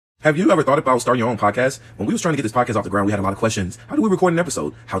Have you ever thought about starting your own podcast? When we was trying to get this podcast off the ground, we had a lot of questions. How do we record an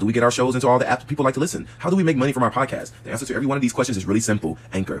episode? How do we get our shows into all the apps people like to listen? How do we make money from our podcast? The answer to every one of these questions is really simple.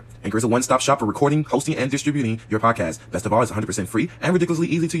 Anchor. Anchor is a one-stop shop for recording, hosting, and distributing your podcast. Best of all, it's 100% free and ridiculously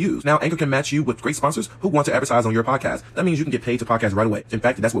easy to use. Now, Anchor can match you with great sponsors who want to advertise on your podcast. That means you can get paid to podcast right away. In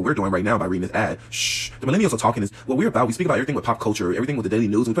fact, that's what we're doing right now by reading this ad. Shh. The millennials are talking is what we're about. We speak about everything with pop culture, everything with the daily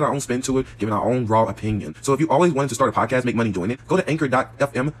news. We put our own spin to it, giving our own raw opinion. So if you always wanted to start a podcast, make money doing it, go to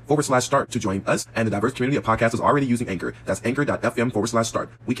anchor.fm/start to join us and the diverse community of podcasters already using Anchor. That's anchor.fm/start.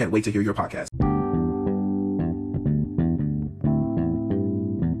 We can't wait to hear your podcast.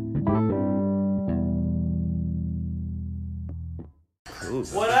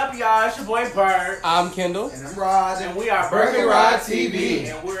 What up, y'all? It's your boy Bird. I'm Kendall. And I'm Rod. And we are Burger Rod TV.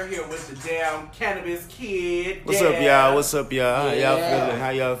 And we're here with the damn cannabis kid. What's up, y'all? What's up, y'all? How y'all feeling? How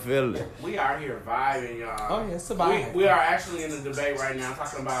y'all feeling? We are here vibing, y'all. Oh, yeah, it's a vibe. We are actually in a debate right now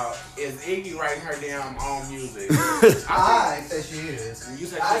talking about is Iggy writing her damn own music? I say she is. You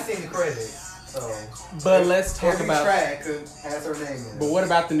say I she- seen the credits. So, But let's talk every about. track has her name in it. But what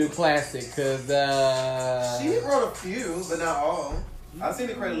about the new classic? Cause She wrote a few, but not all. I've seen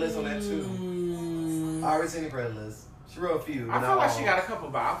the credit list on that too. I already seen the credit list. She wrote a few, but I not feel like all. she got a couple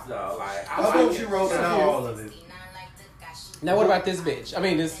bops though. Like I Couple like she it. wrote, but not all of it. Now what about this bitch? I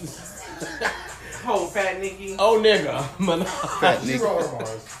mean this. Whole fat Nikki. Oh nigga. She wrote her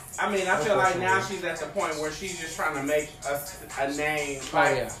bars. I mean, I feel like now she's at the point where she's just trying to make a name,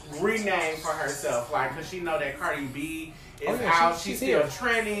 like rename for herself, like because she know that Cardi B is out. She's still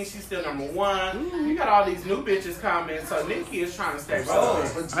trending. She's still number one. You got all these new bitches coming, so Nikki is trying to stay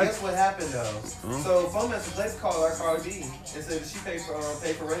relevant. But guess what happened though? So Fomaster Place called her Cardi B and said she paid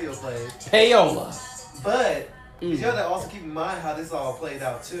for radio plays. Payola. But you have to also keep in mind how this all played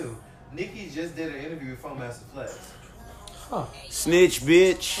out too. Nikki just did an interview with Fomaster Flex. Huh. Snitch,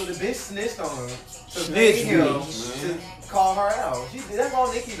 bitch. So the bitch snitched on her. Snitch, to call her out. That's all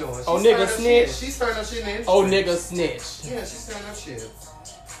Nikki doing. She's nigga snitch. She's stirring up shit in the industry. Oh nigga snitch. Yeah, she's stirring up shit.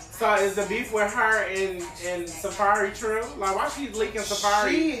 So is the beef with her and Safari true? Like why she's leaking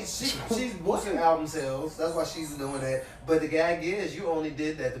Safari? She's boosting album sales. That's why she's doing that. But the gag is, you only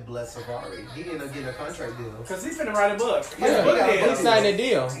did that to bless Safari. He ended up getting a contract deal. Cause he's finna write a book. Yeah, he signed a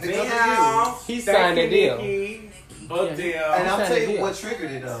deal. Damn. He signed a deal. Book deal. And I'll tell you what triggered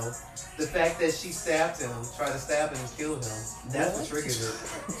it though. The fact that she stabbed him, tried to stab him and kill him. That's what triggered it.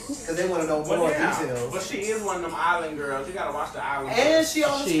 Because they want to know more details. But she is one of them island girls. You gotta watch the island And girls. she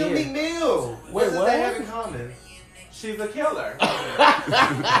almost killed Meek Mill. What does they have in common? She's a killer.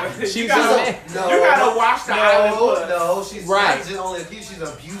 You you gotta watch the island girls. No, she's right. not just only accused, she's an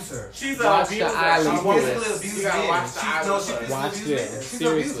abuser. She's an abuser. She physically abused You gotta men. watch the island She girls. physically Watch abused this. men. She's an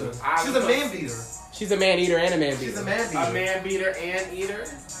Seriously. abuser. She's a man beater. She's a man eater and a man beater. She's a man beater. A man beater and eater.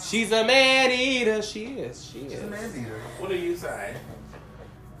 She's a man eater. She is. She's a man beater. What do you say?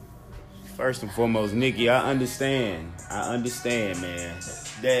 First and foremost, Nikki, I understand, man,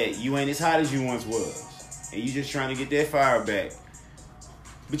 that you ain't as hot as you once was. And you just trying to get that fire back.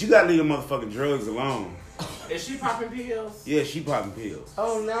 But you gotta leave the motherfucking drugs alone. Is she popping pills? Yeah, she popping pills.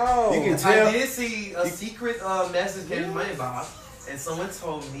 Oh no. You can tell. I did see a secret message came in my inbox, and someone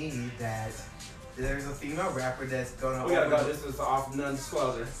told me that there's a female rapper that's gonna. We gotta go. This is off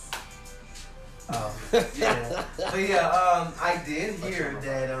non-disclosure. Oh, yeah. But yeah, I did hear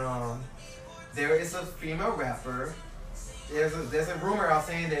that there is a female rapper. There's a rumor out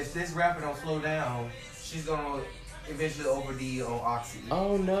saying that if this rapper don't slow down, she's gonna eventually OD on Oxy.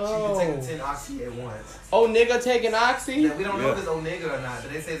 Oh no. She can take 10 Oxy at once. Oh nigga taking Oxy? Now, we don't know if it's old nigga or not,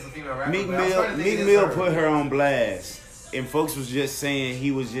 but they say it's a female rapper. Meek Mill put her on blast. And folks was just saying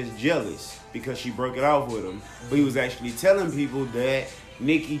he was just jealous because she broke it off with him. But he was actually telling people that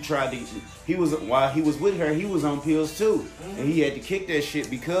Nikki tried to. While he was with her, he was on pills too, and he had to kick that shit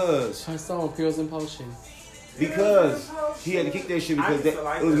because Her song Pills and Potion. he had to kick that shit because it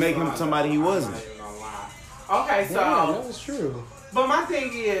was making him somebody he wasn't. Okay, so Yeah, that was true. but my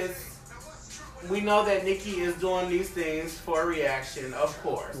thing is, we know that Nikki is doing these things for a reaction, of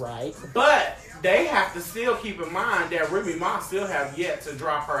course. Right. But they have to still keep in mind that Remy Ma still have yet to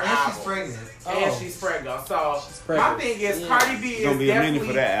drop her And album. she's pregnant. And she's pregnant. So pregnant. my thing is, Yeah. Cardi B It's is gonna be a minute definitely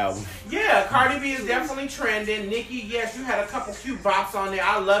for that album. Yeah, Cardi B is definitely trending. Nikki, yes, you had a couple cute bops on there.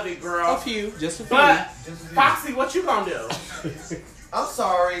 I love it, girl. A few. Just a few. But Foxy, what you gonna do? I'm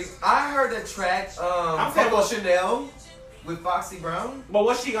sorry. I heard the track I'm saying Coco Chanel. with Foxy Brown. But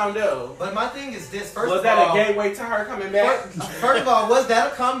what's she gonna do? But my thing is this. First Was of that all, a gateway to her coming back? First of all, was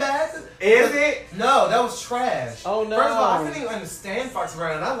that a comeback? Is it? No, that was trash. Oh, no. First of all, I couldn't even understand Foxy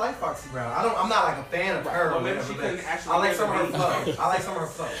Brown, and I like Foxy Brown. I'm not like a fan of her. Well, or maybe whatever, she but couldn't actually I like get some of her the flow. I like some of her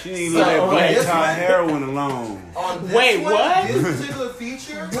flow. She need to leave that on black this tie one- heroin alone. On this Wait, one, what? This particular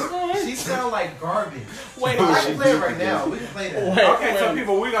feature, she sound like garbage. Wait, I can play it right now. We can play that. Wait. Okay, so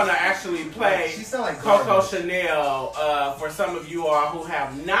people, we're gonna actually play She sound like Coco garbage. Chanel. For some of you all who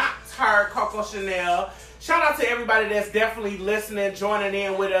have not heard Coco Chanel, shout out to everybody that's definitely listening, joining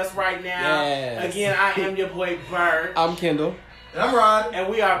in with us right now. Yes. Again, I am your boy Bert, I'm Kendall. And I'm Rod. and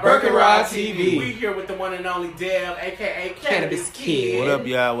we are Burke and Rod TV. TV. We here with the one and only Dev, aka Cannabis Kid. What up,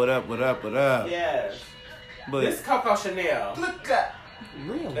 y'all? What up? What up? What up? Yes. But This is Coco Chanel. Look at.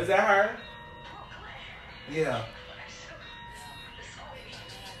 Really? Is that her? Yeah.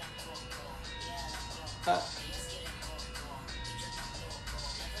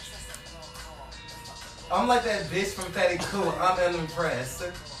 I'm like that bitch from Fatty Cool. I'm unimpressed.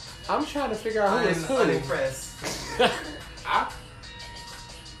 I'm trying to figure out who I'm is who. unimpressed.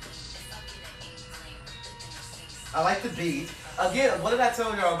 I like the beat. Again, what did I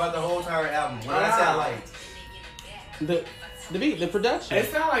tell y'all about the whole entire album? What did I say I liked? The beat, the production. It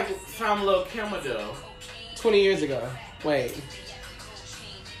sounds like some little Kim would do. 20 years ago. Wait.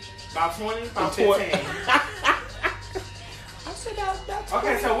 About 20? About 20. 15. I said that's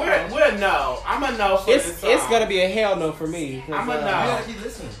Okay, so we're no. I'm a no for this song. It's gonna be a hell no for me. 'Cause, I'm a no. You gotta keep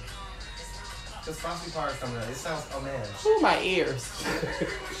listening. Because Foxy Power's coming out. It sounds man. Ooh, my ears.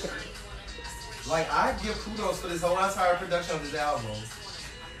 Like, I give kudos for this whole entire production of this album.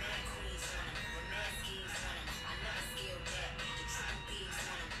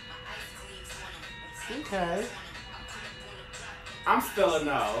 Okay. I'm still a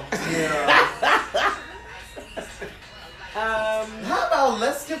no. Yeah. How about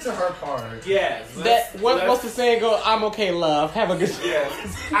let's get to her part? Yes. What's the saying go? I'm okay, love. Have a good.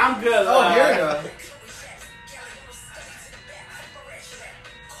 Yes. I'm good. Oh, here we go.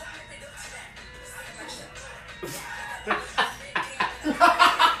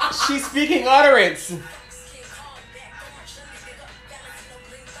 She's speaking utterance.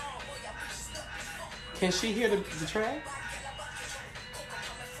 Can she hear the track?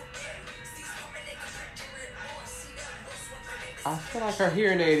 I feel like her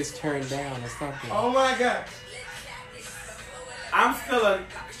hearing aid is turned down or something. Oh my god. I'm still a.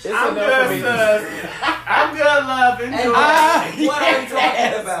 It's I'm enough good, for me. sis. I'm good, love. Enjoy. And what I'm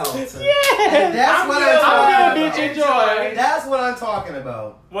talking about. Yeah. That's what I'm good, talking I'm about. good, bitch. Enjoy. That's what I'm talking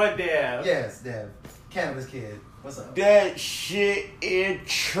about. What, Dev? Yes, Dev. Cannabis Kid. What's up? that shit is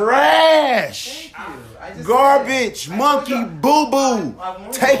trash. Thank you. I just Garbage, said it. I monkey, told you- boo boo. I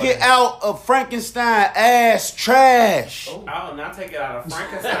warned Take you it about out of Frankenstein ass trash. Oh. Oh, now take it out of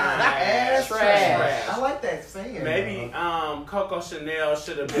Frankenstein. Ass trash. I like that saying. Maybe Coco Chanel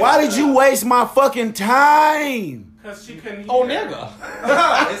should have been. Why did you waste my fucking time? Because she couldn't hear. Oh, nigga.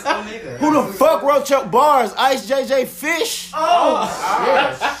 It's no nigga. Who the fuck wrote your bars? Ice JJ Fish? Oh,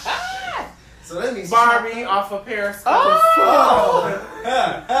 So that means Barbie off of Periscope. Oh.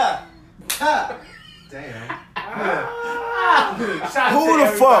 Damn. Shout out Who to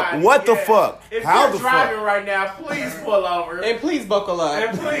the fuck? everybody. What the Yes. fuck? If How you're the driving fuck? right now, please pull over. And please buckle up.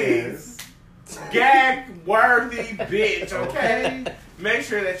 And please, gag worthy bitch, okay? Make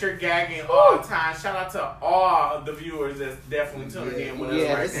sure that you're gagging all the time. Shout out to all of the viewers that's definitely tuning in with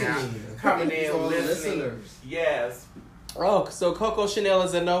Yeah, us right now. listening. Coming To in, all the listening. listeners. Yes. Oh, so Coco Chanel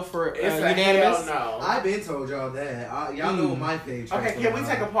is a no for It's a unanimous? hell no. I've been told y'all that. Y'all know my page. Okay, can we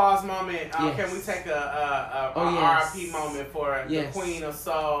take a pause moment? Yes. Can we take a Oh, yes. RIP moment for Yes. the Queen of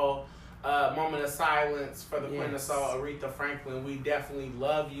Soul? Moment of silence for the Queen of Yes. Soul, Aretha Franklin. We definitely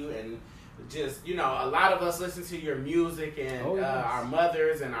love you, and just a lot of us listen to your music, and Oh, yes. our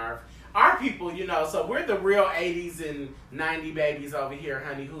mothers and our people, so we're the real 80s and 90s babies over here,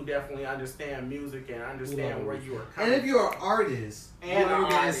 honey, who definitely understand music and understand Love where it. you are coming And if you're an artist And and an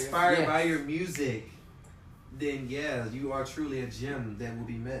you're artist, inspired yes. by your music, then yeah, you are truly a gem that will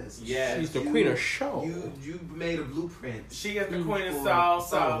be missed. Yes. She's the You- queen of show. You made a blueprint. She is the Queen of for Soul,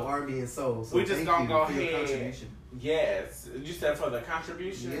 so R&B and soul. So we just thank gonna you go for your ahead. contribution. yes. You said for the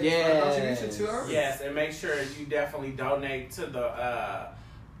contribution? Yes, Yes. for contribution to our Yes, and make sure you definitely donate to the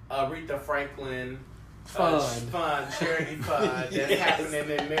Aretha Franklin Fund. charity fund that's Yes. happening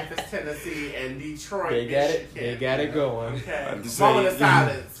in Memphis, Tennessee, and Detroit, They got it. Michigan. They got it going. Okay. I have to say- Moment of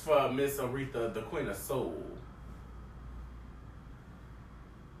silence for Miss Aretha, the Queen of Soul.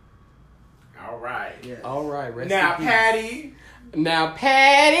 All right. Yeah. All right. Rest Now, in peace. Patty. Now,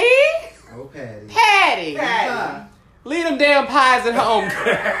 Patty. Oh, Patty. Patty. Patty. Leave them damn pies at home.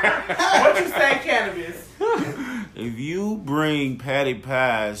 What you say, Cannabis? If you bring Patty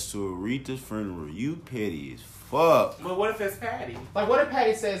pies to Aretha's funeral, you petty as fuck. But what if it's Patty? Like, what if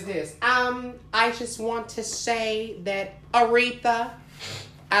Patty says this? I just want to say that Aretha,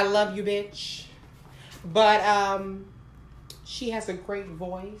 I love you, bitch. But, she has a great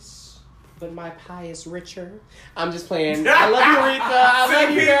voice, but my pie is richer. I'm just playing. I love you, Aretha. I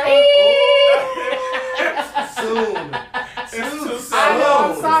love you, girl. It's too soon. I know,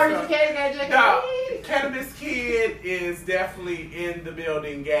 I'm sorry, you can't No, Cannabis Kid is definitely in the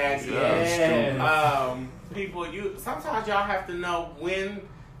building gagging. Yes. People, sometimes y'all have to know when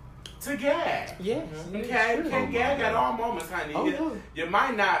to gag. Yes. Okay, you can't gag at all moments, honey. You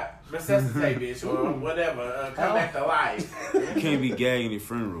might not resuscitate, bitch, or whatever, come back to life. You can't be gagging at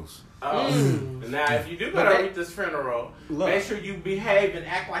funerals. Now, if you do go to Aretha's funeral, make sure you behave and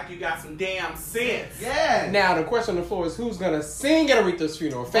act like you got some damn sense. Yeah. Now, the question on the floor is who's going to sing at Aretha's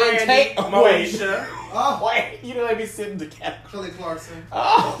funeral? Brandy, Moesha. Oh, Wait, you didn't let me sit in the cat. Kelly Clarkson.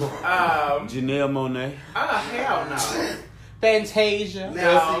 Janelle Monáe. Hell no. Fantasia.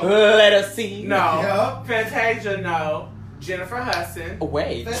 No. Let us see. No. Yep. Fantasia, no. Jennifer Hudson.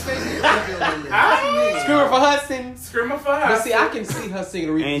 Wait. Fantasia. Screamer for Hudson. Screamer for Hudson. But see, I can see her singing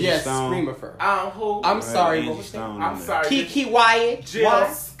Aretha. Angie Yes, Stone. Screamer for. Who? I'm sorry. Angie What was that? Stone. I'm sorry. Kiki Wyatt. Jill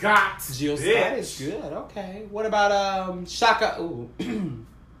Why? Scott. Jill bitch. Scott is good. Okay. What about Shaka? Ooh. I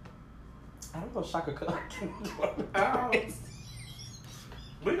don't know Shaka Khan.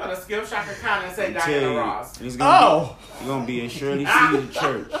 We're gonna skip Shaka Khan and say Tell Diana you, Ross. He's gonna be in Shirley Caesar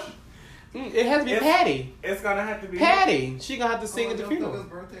Church. It has to be Patty. It's gonna have to be Patty. She gonna have to sing at the funeral. Young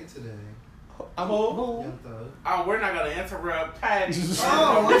Thug's birthday today. Who? Young Thug. Oh, we're not gonna interrupt Patty's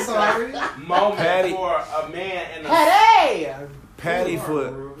Oh, I'm sorry. moment Patty. for a man in a Patty. Patty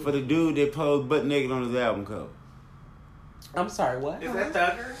for the dude that posed butt naked on his album cover. I'm sorry. What? Is that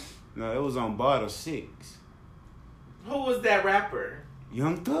Thugger? No, it was on Barter 6. Who was that rapper?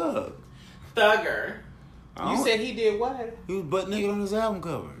 Young Thug. Thugger. You said he did what? He was butt naked on his album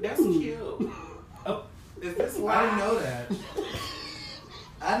cover. That's cute. Oh, is this I live? didn't know that.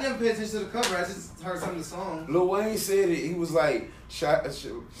 I never paid attention to the cover. I just heard some of the song. Lil Wayne said it. He was like, these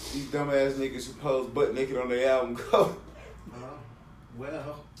dumbass niggas who pose butt naked on their album cover.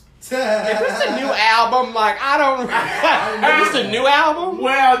 Well. If it's a new album, like I don't. If it's a new album,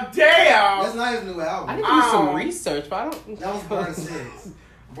 Well, damn. That's not his new album. I need to do some research, but I don't. That was Barter 6.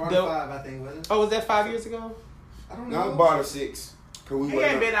 Barter 5, I think, wasn't it? Oh, was that 5 years ago? I don't No, it know. was Barter 6. He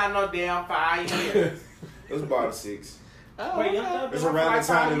ain't been out no damn 5 years. It was Barter 6. Oh, Wait, okay. Young Thug It was been out around for the like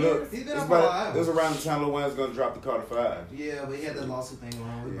time 5 that years? He's been up for a while. It was around the time Lil Wayne was gonna drop the Carter 5. Yeah, but he had that lawsuit thing going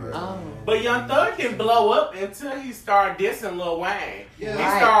on with Bird. Oh. But Young Thug didn't blow up until he started dissing Lil Wayne. Yeah. He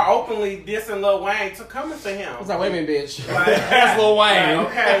Right. started openly dissing Lil Wayne to coming for him. I was like, wait a minute, bitch. Like, That's Lil Wayne.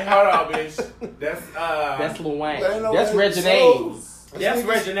 Okay, hold on, bitch. That's That's Lil Wayne. But ain't no That's way Regine so- A's. That's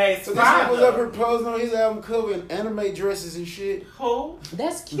Reginae's So this nigga was up here father. posing on his album cover in anime dresses and shit. Who?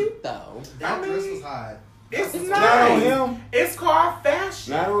 That's cute though. That I dress mean- was hot. It's Not on nice. him. It's called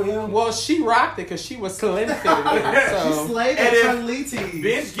fashion. Not on him. Well, she rocked it because she was slim fitted. She So slayed And that if- Chun Li tees.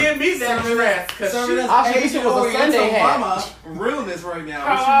 Bitch, give me that dress. Cause Serving she, us I think Asian it was a Sunday Oriental hat. mama realness right now.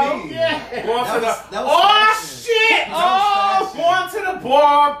 oh, What you mean? yeah. Going to That the, was oh, fashion. shit. That Oh, was going to the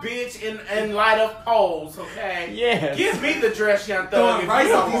bar, bitch, in light of poles, okay? Yes. Give me the dress, Young Thug. Throwing if rice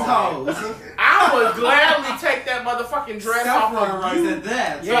you off these want. hoes. I would gladly take that motherfucking dress off Self-run of rice you, at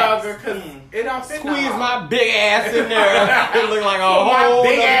that. Thugger, because it don't fit no squeeze more. my big ass in there. It look like a Put my whole.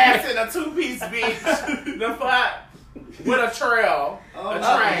 big other- ass in a 2-piece, bitch. The fuck? With a trail. Oh, a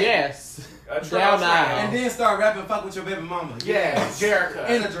Oh, train. yes. A trail Down train. aisle. And then start rapping fuck with your baby mama. Yeah, Jerica.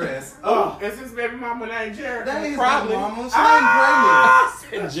 In a dress. Oh, is his baby mama named Jerica? That ain't his Probably. baby mama. She Ah! ain't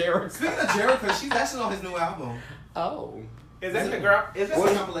pregnant. Jericho. Speaking of Jerica, she's actually on his new album. Oh. Is that the girl? Is that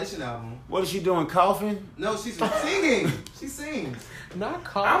It's a compilation album. What is she doing? Coughing? No, she's singing. She sings. Not I'm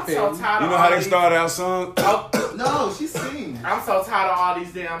coughing. so tired You of know all how they these- start out song? Oh, No, she sings. I'm so tired of all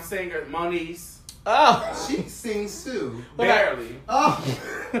these damn singers. Moniece. Oh. She sings too. What about- Barely. Oh.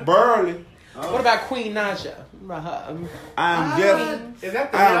 Burley. What about Queen Naja? I'm deaf. Is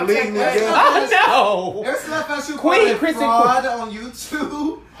that the I'm damn leading the tech lady? girl. Oh no. Ever since I found she was Queen, Queen Kristen fraud on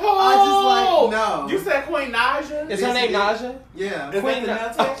YouTube, Oh, I just like, no. You said Queen Naja? Is her name Naja? Yeah. Is Queen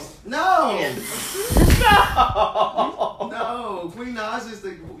that the Na- nail tech? No. No. No. Queen Naja is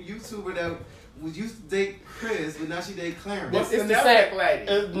the YouTuber that was used to date Chris, but now she date Clarence. What's It's the the nail same. tech lady?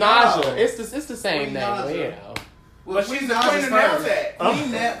 Naja. No. It's the same Queen name. Naja. But, you know. But she's the queen of nail tech.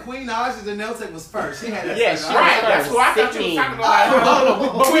 Queen Naja, the nail tech was first. She had that. Yeah, she right. That's who I thought you was talking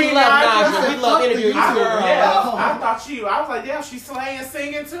about. But we love Naja. We love interviewing you, girl. I thought I was like, yeah, she's slaying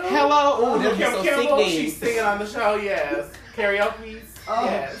singing too. Hello. Ooh, that'd be Kim so Kimble, sick. she's singing on the show, yes. Karaoke,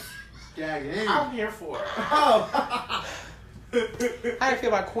 yes. Yeah. I'm here for it. How do you feel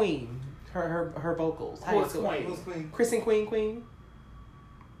about Queen? Her vocals. How do you feel about Who's Queen? Chris and Queen.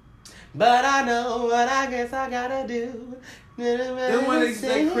 But I know what I guess I gotta do. The one that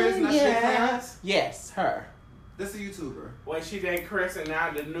say Chris, not Clarence? Yes, her. That's a YouTuber. Wait, she dated Chris and now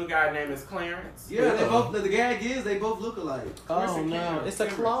the new guy name is Clarence? Yeah, they both. The gag is they both look alike. Oh no, it's a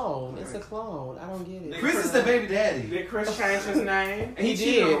clone. It's a clone. I don't get it. Chris is the baby daddy. Did Chris change his name? And he He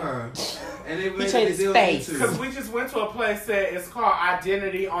cheated did. on her. And they He changed his face. Because we just went to a place that it's called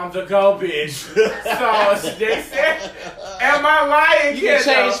Identity on the Go, bitch. So they said, am I lying? You can kid,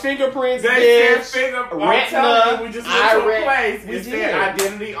 change though? fingerprints, They bitch. said I'm Retina, telling you, we just went to a iris. place. We It did. said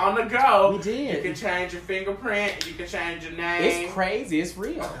Identity on the Go. We did. You can change your fingerprint. You can change your name. It's crazy. It's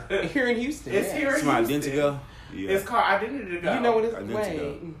real. Here in Houston. It's yes. here It's in my Houston. Identigo. Yeah. It's called Identity to Go. You know what it's Identigo.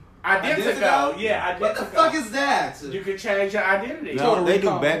 wait. Identigo? Yeah, Identigo. What the fuck is that? You can change your identity. No, Total they do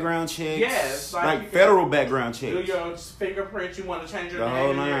Recall. background checks. Yes, like like you can federal background Do checks. your fingerprint. You want to change your The name.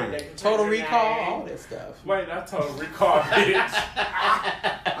 whole in there, nine. they can change Total your Recall, name. all that stuff. Wait, not Total Recall, bitch.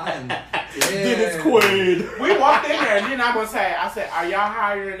 I am Dennis Quaid. We walked in there, and then I said, are y'all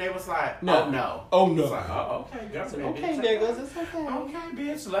hiring? And they was like, No. oh, no. Oh It's no. like, oh, okay, government. Okay, bitch. niggas, it's okay. Okay,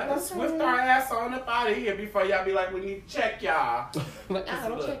 bitch, let us whip our ass on up out of here before y'all be like, we need to check y'all. Like,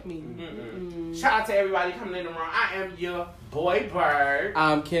 don't Look. check me. Shout out to everybody coming in the room. I am your boy Bird.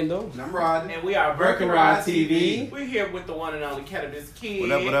 I'm Kendall. I'm Rod. And we are Burke Burke and and Rod Rod TV. We're here with the one and only Cannabis Kid.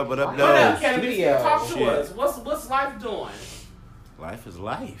 What up, what up, what up, What up, though? Cannabis Studio. Kid? Talk to Shit. us. What's life doing? Life is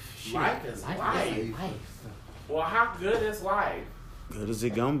life. Shit. Life is life. Life. Well, how good is life? Good as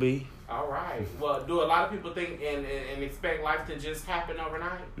it gonna be. All right. Well, do a lot of people think and expect life to just happen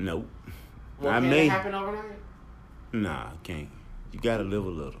overnight? Nope. Well, Not can me. it happen overnight? Nah, can't. You gotta live a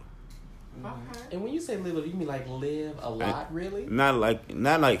little. Okay. And when you say live, you mean like live a lot, really? Not like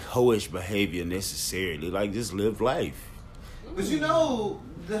hoish behavior necessarily. Like just live life. But you know,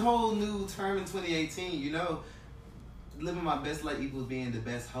 the whole new term in 2018, you know, living my best life equals being the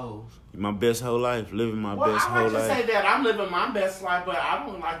best hoe. My best whole life, living my Well, best I whole like to life. say that I'm living my best life, but I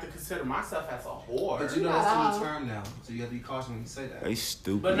don't like to consider myself as a whore. But you know, it's a new term now, so you have to be cautious when you say that. They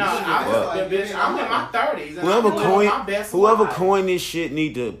stupid. But no, as I'm, fuck. bitch, I'm in my 30s. And Whoever I'm living my coined best whoever life. coined this shit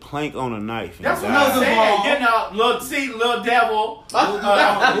need to plank on a knife. And That's what die. I'm saying. You know, little devil.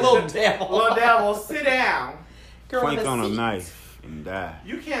 Little devil. Little devil, sit down. Girl, Plank the on a seat. knife and die.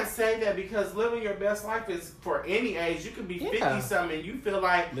 You can't say that because living your best life is for any age. You could be Yeah. 50-something and you feel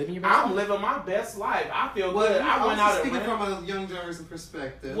like, Living your best I'm life. living my best life. I feel Well, good. I went out speaking and from a young generation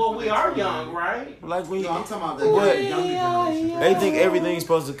perspective. Well, but we that's are fine. young, right? Like we, No, I'm talking about the What? younger generation. they think everything's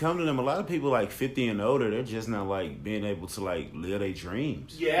supposed to come to them. A lot of people like 50 and older, they're just not like being able to like live their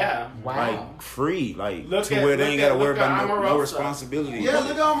dreams. Yeah. Wow. Like free, like Look to at- where they look ain't at- gotta worry look at about no Omarosa. responsibility. Yeah,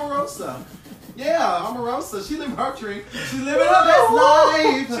 look at Omarosa. Yeah, Omarosa. She living her dream. She's living her best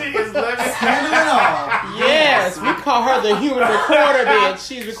life. She is living. Standing it off. Yes, we call her the human recorder, bitch.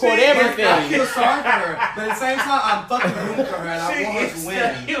 She's record I everything. feel sorry for her, but at the same time, I'm fucking rooting for her, and I She want her is to the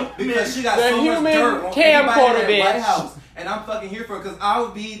win human- because she got the so much human dirt on camcorder, everybody in that White bitch. House, and I'm fucking here for it because I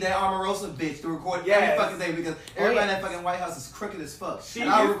would be that Omarosa bitch to record Yes. every fucking day because everybody yes. in that fucking White House is crooked as fuck, She and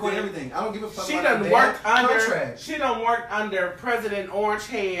I is record the- everything. I don't give a fuck She about done the worked damn under. contract. She done worked under President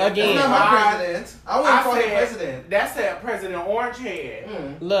Orangehead. Again. That's not my I- president. I wouldn't call him president. That's it, President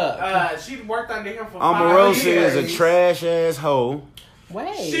Orangehead. Look. She worked under him for 5 Omarosa years. is a trash ass hoe.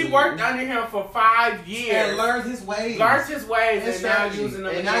 Wait. She worked under him for 5 years. And learned his ways. Learned his ways and and now strategy, using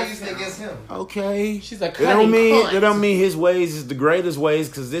them and now against using it him. against him. Okay. She's a That cunning don't mean cunt. that don't mean his ways is the greatest ways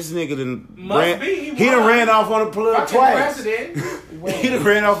because this nigga done Must ran, be, he done was. ran off on the plug Fucking twice. president. He done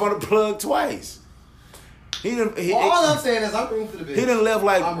ran off on the plug twice. He done Well, all I'm saying is I'm rooting for the bitch. he done left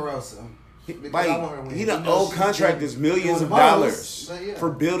like Omarosa. Because I want her to win. he done You know, owed she's contractors doing millions the of most, dollars but yeah. for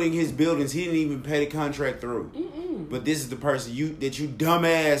building his buildings. He didn't even pay the contract through. But this is the person you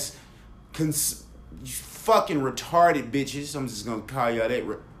dumbass, you fucking retarded bitches. I'm just gonna call y'all that.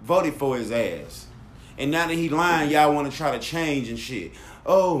 Voted for his ass, and now that he lying, y'all want to try to change and shit.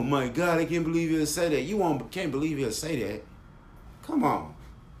 Oh my God, I can't believe he'll say that. Can't believe he'll say that. Come on.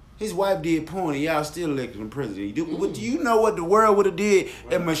 His wife did porn and y'all still elected him president. Do you know what the world would have did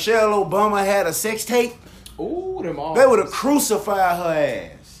if Michelle Obama had a sex tape? Ooh, them all. They would have crucified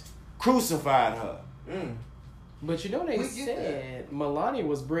her ass. Crucified her. But you know they said Melania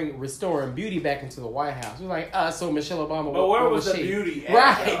was restoring beauty back into the White House. It was like, so Michelle Obama. But where was the beauty at?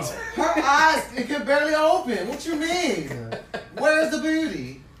 Right. Her eyes can barely open. What you mean? Where's the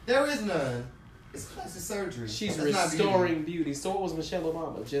beauty? There is none. It's plastic surgery. She's restoring beauty. So what was Michelle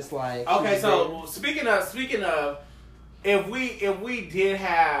Obama? Just like okay. So speaking of, if we did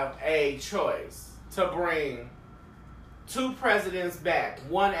have a choice to bring two presidents back,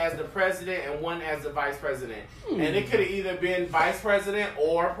 one as the president and one as the vice president, and it could have either been vice president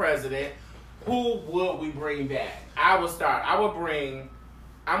or president, who would we bring back? I would start. I'm gonna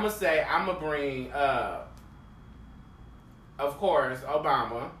bring, of course,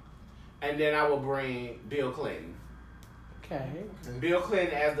 Obama, and then I will bring Bill Clinton. Okay. Bill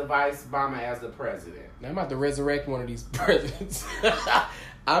Clinton as the vice, Obama as the president. Now I'm about to resurrect one of these presidents.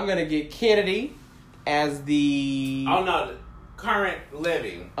 I'm gonna get Kennedy as the. Oh no, current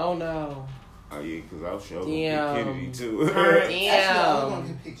living. Oh no. Oh yeah, because I was sure Damn. Kennedy too. Actually, I was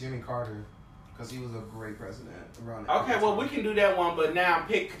gonna pick Jimmy Carter because he was a great president around that Okay, well we can do that one, but now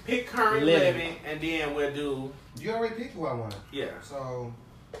pick current living, and then we'll do. You already picked who I wanted. Yeah. So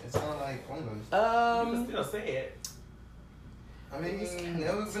it's kind of like pointless. You can still say it. I mean, it's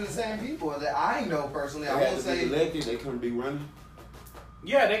been the same people that I know personally. They I have will to be say elected. They couldn't be running.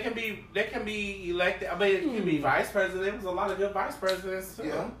 Yeah, they can be elected. I mean, it can be vice president. There's a lot of good vice presidents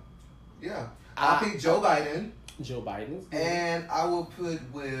too. Yeah. I'll pick Joe Biden. Joe Biden. And I will put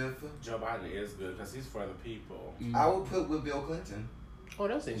with Joe Biden is good because he's for the people. I will put with Bill Clinton. Oh,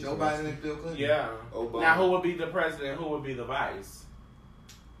 that's interesting. Joe Biden and Bill Clinton. Yeah. Obama. Now, who would be the president? Who would be the vice?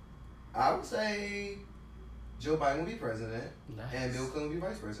 I would say Joe Biden will be president, Nice. and Bill Clinton will be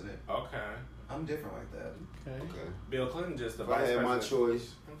vice president. Okay. I'm different like that. Okay. Bill Clinton just the If vice I had president. my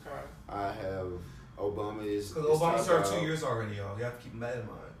choice, Okay. I have Obama is. Because is Obama top served dog. 2 years already, y'all. You have to keep that in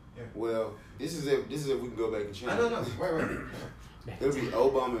mind. Yeah. Well, this is if we can go back and change. I don't know. Right. It'll be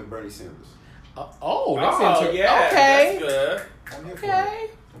Obama and Bernie Sanders. That's interesting. Yeah, Okay. that's good. I'm here for Okay.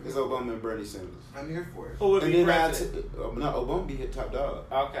 it. It's Obama and Bernie Sanders. I'm here for it. Who would And be then president? Obama be hit top dog.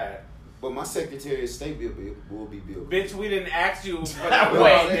 Okay. But my Secretary of State will be Bill. Bitch, we didn't ask you for the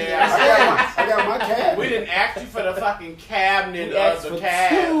Wait. I got my cabinet. We didn't ask you for the fucking cabinet We of asked the for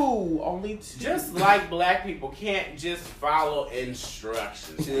cab. only two. Just like black people can't just follow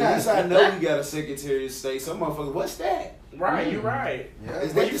instructions. Shit, at least I know we got a Secretary of State. Some motherfucker, what's that? Right, you're right. Yeah.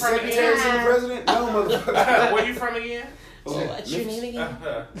 Is Where that you the from Secretary again? of the President? No, motherfucker. Where you from again? What's your name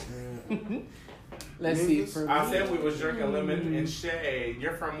again? Let's see. For I me. said we was drinking lemon and shade.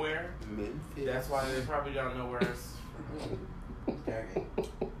 You're from where? Memphis. That's why they probably don't know where it's.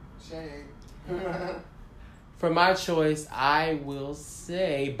 Shade. For my choice, I will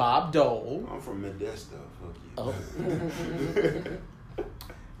say Bob Dole. I'm from Modesto. Fuck you.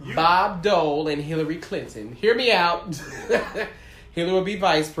 Oh. Bob Dole and Hillary Clinton. Hear me out. Hillary will be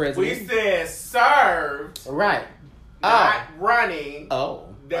vice We president. said served, Right. not running. Oh.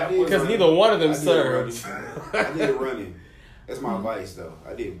 That I did was Because running. neither one of them I did served. running. I did running. That's my vice, though.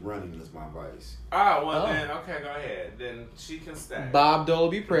 I did running as my vice. Oh, well Oh. then, okay, go ahead. Then she can stay. Bob Dole will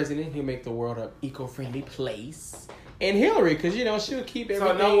be president. He'll make the world an eco-friendly place. And Hillary, because, she'll keep So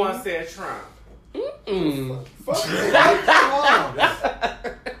everything. no one said Trump. Mm-mm. Fuck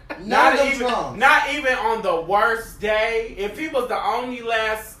Not even on the worst day. If he was the only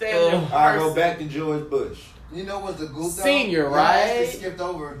last standing person. I go back to George Bush. You know what's the good though? Senior, Y'all right? actually skipped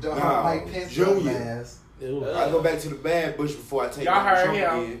over Mike Pence. Junior. Ass. Ew. I go back to the bad Bush before I take Y'all heard Trump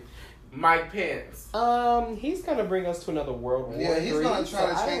him. in. Mike Pence. He's gonna bring us to another World War. Yeah, he's gonna III, try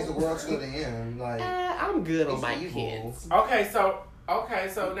to so I change the don't- world to the end. Like, I'm good on He's Mike evil. Pence. Okay,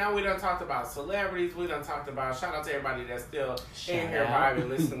 so now we done talked about celebrities. We done talked about, shout out to everybody that's still in here Shout out. vibing,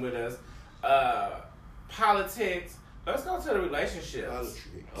 listening with us. Politics. Let's go to the relationships. Politics.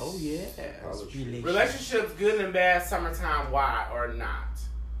 Oh yeah, Politics. Relationships, good and bad, summertime, why or not?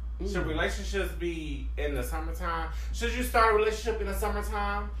 Mm. Should relationships be in the summertime? Should you start a relationship in the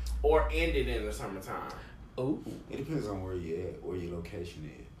summertime or end it in the summertime? Ooh. It depends on where you at, where your location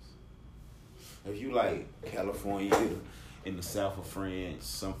is. If you like California, in the south of France,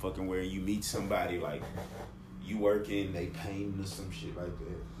 some fucking where you meet somebody like you working, they painting or some shit like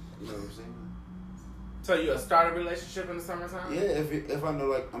that. You know what I'm saying? So you'll start a relationship in the summertime? Yeah, if I know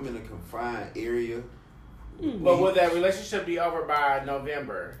like I'm in a confined area. But would that relationship be over by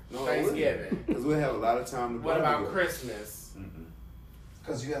November? No, Thanksgiving? because we have a lot of time to. What about together. Christmas?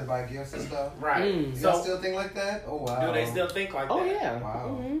 because you had to buy gifts and stuff. Right. Mm. Y'all So still think like that? Oh wow. do they still think like Oh that? yeah.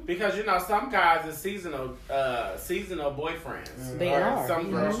 Wow. Mhm. Because some guys are seasonal boyfriends. They or are. Some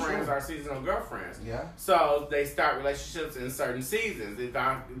Mhm. girlfriends are seasonal girlfriends. Yeah. So they start relationships in certain seasons. If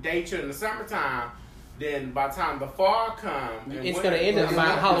I date you in the summertime, then by the time the fall comes, it's gonna end up by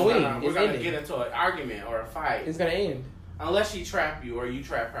Halloween. We're gonna get into an argument or a fight. It's gonna end. Unless she trap you or you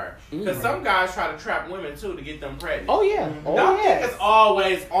trap her. Because some guys try to trap women too to get them pregnant. Oh yeah. Don't think it's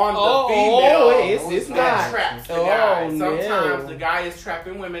always on the female. It's that not. traps the guy. No. Sometimes the guy is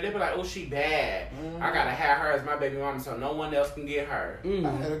trapping women. They be like, oh, she bad. I gotta have her as my baby mama so no one else can get her.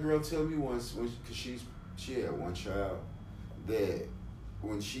 I had a girl tell me once, because she had one child, that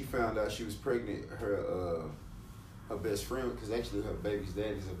when she found out she was pregnant, her best friend, because actually her baby's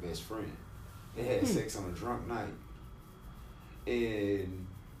dad is her best friend, they had sex on a drunk night. And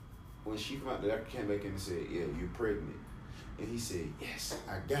when she found out, the doctor came back in and said, yeah, you're pregnant. And he said, yes,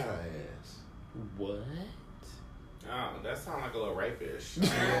 I got her ass. What? Oh, that sounds like a little rapish.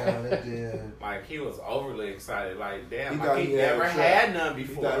 Yeah, that did. Like, he was overly excited. Like, damn, He like he never had none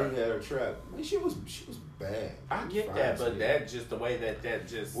before. He thought he had her trapped. I mean, she was bad. I get that, but that's just the way that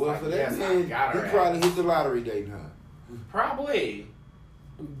just. Well, like, for that yes, man, I got her he probably ass. hit the lottery dating her. Probably.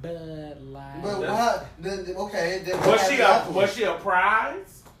 But like. But what? Okay. Then Was she a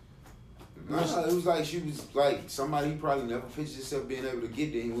prize? No, it was like she was like somebody he probably never pictured himself being able to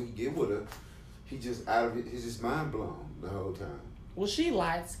get there and we could get with her. He just out of it, he's just mind blown the whole time. Was she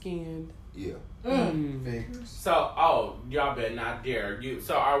light skinned? Yeah. Figures. So, y'all better not dare.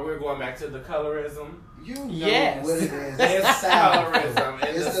 So are we going back to the colorism? You know Yes. what it is. It's colorism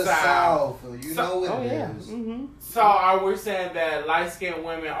in It's the the South. South. You know what it is. Mm-hmm. So are we saying that light-skinned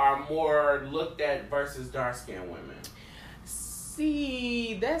women are more looked at versus dark-skinned women?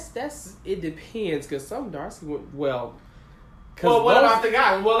 See, that's it depends because some dark skinned Well, what about the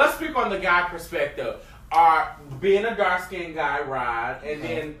guy? Well, let's speak on the guy perspective. Are being a dark-skinned guy, Rod, and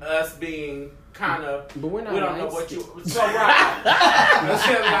then us being kind of, But we're not. we don't know what you. So Rod,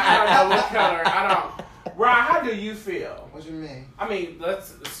 I don't know what color. Rod, how do you feel? What you mean? I mean,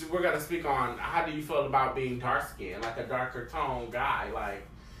 we're gonna speak on how do you feel about being dark-skinned, like a darker tone guy, like.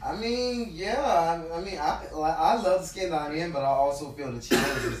 I mean, yeah. I love the skin that I'm in, but I also feel the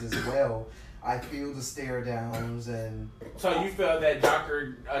challenges as well. I feel the stare downs and. So you feel that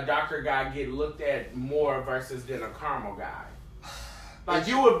a darker guy get looked at more versus than a caramel guy? Like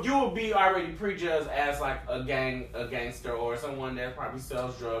you would be already prejudged as like a gangster or someone that probably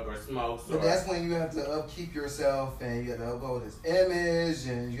sells drugs or smokes. But that's when you have to upkeep yourself and you have to uphold this image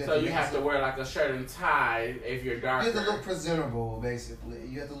and you have to wear like a shirt and tie if you're darker. You have to look presentable, basically.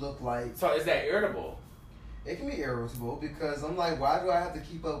 You have to look like. So is that irritable? It can be irritable because I'm like, why do I have to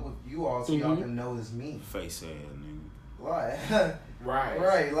keep up with you all so y'all can notice me? Face ass nigga. Why?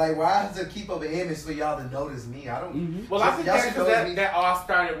 Right. Like, why I have to keep up an image for y'all to notice me? I don't. Well, I think that all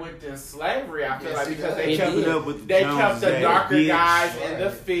started with slavery. I feel like because they kept the darker guys in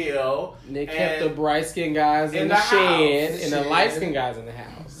the field. They kept the bright skinned guys in the shed and the light skinned guys in the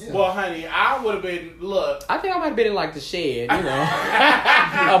house. Yeah. Well, honey, I would have been. Look, I think I might have been in like the shed, you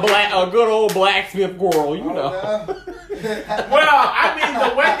know, a good old blacksmith girl, you know. Well, I mean,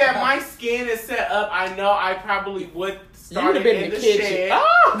 the way that my skin is set up, I know I probably would. Started in the shed.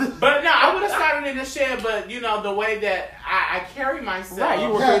 Oh. But no, I would have started in the shed, but you know, the way that I carry myself you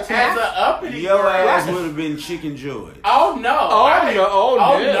were as an uppity your girl. ass would have been Chicken Joy. Oh no.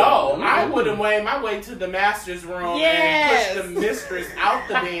 No. I would have made my way to the master's room and pushed the mistress out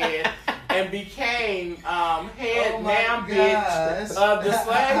the bed and became head bitch of the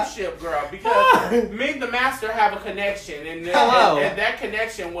slave ship girl because me and the master have a connection and that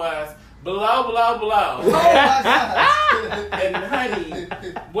connection was blow. Oh my God. And honey,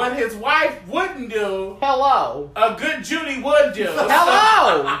 what his wife wouldn't do, a good Judy would do.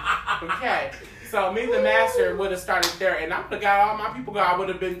 Okay. So me and the master would have started there, and I would have got all my people. I would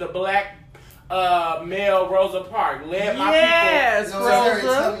have been the black male Rosa Parks, led my people. Yes,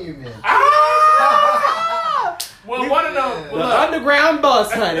 Rosa. Well, one of them. The underground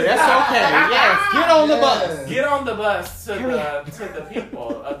bus, honey. That's okay. Yes, get on the bus. Get on the bus to the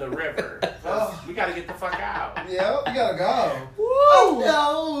people of the river. We gotta get the fuck out. Yep, you gotta go. Woo. Oh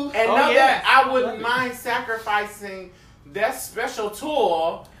no. And know that I wouldn't mind sacrificing that special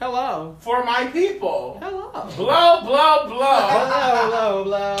tool. For my people. Blow.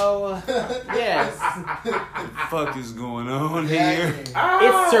 Blow. Yes. What the fuck is going on here?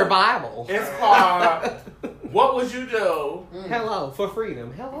 It's survival. It's called. What would you do? For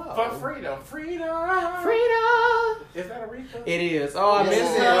freedom. For freedom. Freedom. Is that Aretha? It is. Oh, I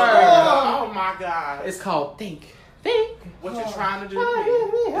miss her. Oh my God. It's called Think. What you trying to do to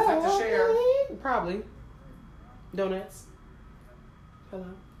me? Is that the share? Probably. Donuts. Hello.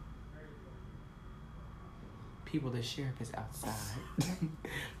 People, the sheriff is outside.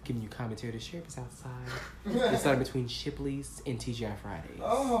 Giving you commentary. The sheriff is outside. It's starting between Shipley's and TGI Fridays.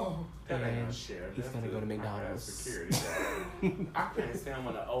 Oh. That ain't no And sheriff. he's That's gonna go to the McDonald's. Security guard. I can't stand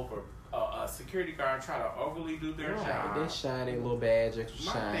when a security guard try to overly do their job. This shiny little badge, extra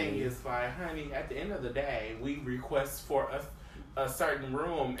My shiny. thing is like, honey, at the end of the day, we request for a certain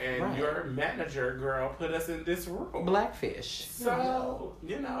room, and Right. your manager girl put us in this room. Blackfish. So,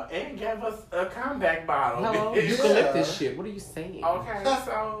 and gave us a comeback bottle. Hello, you collect this shit. What are you saying? Okay,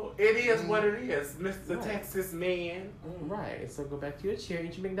 so it is what it is, Mr. Right. Texas man. Right. So go back to your chair,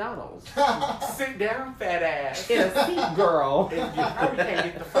 eat your McDonald's. Sit down, fat ass. In a seat, girl. And you probably can't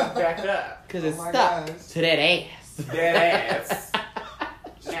get the fuck back up. Because Oh it's my stuck gosh. to that ass. That ass.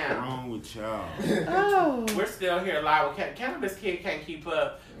 What's Now, wrong with y'all? Oh. we're still here live with Cannabis Kid can't keep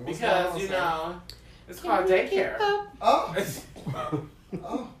up What's because, going on, you sir? know, it's called daycare. Oh.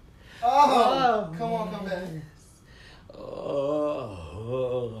 Oh. Oh. Come on, come back.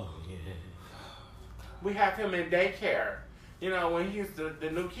 Oh, yeah. We have him in daycare. You know, when he's the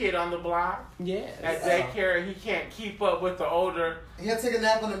new kid on the block. Yes. At daycare, he can't keep up with the older. He had to take a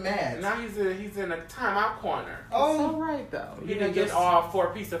nap on the mat. Now he's in a timeout corner. It's all Oh. right, though. He didn't get all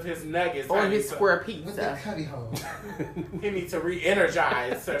 4 pieces of his nuggets. Or honey, his so square With the pizza. cubby hole. He needs to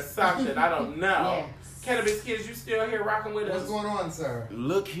re-energize or something. I don't know. Yes. Cannabis Kids, you still here rocking with What's us? going on, sir?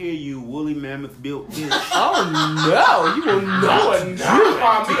 Look here, you woolly mammoth built bitch. Oh, no. You will You not. would not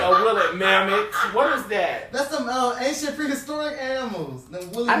call me a willet mammoth. What is that? That's some ancient prehistoric animals.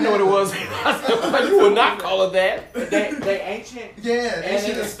 Them woolly I know what it was. You will not call it that. They ancient. Yeah,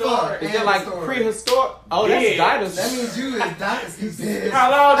 ancient as fuck. Is Is it like Prehistoric. prehistoric? Oh, that's Yeah. dinosaurs. That means you is dynasty, bitch.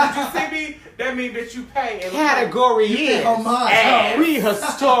 Hello, did you see me? That means that you pay. And Category You is think homage, ass.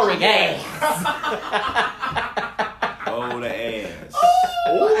 prehistoric ass. Oh, the ass.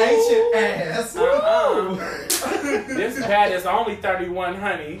 Ancient ass. This bat is only 31,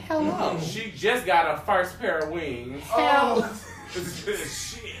 honey. Hello. She just got her first pair of wings. Oh. Shit.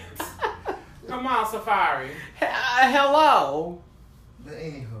 Come on, Safari. Hello. But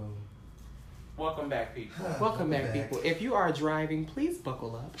anywho. Welcome back, people. Welcome back, people. If you are driving, please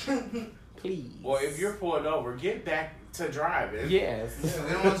buckle up. Please. Or if you're pulled over, get back to driving. Yes. Yeah,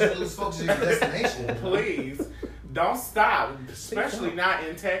 we don't want you to lose focus of your destination. Please. Don't stop, especially not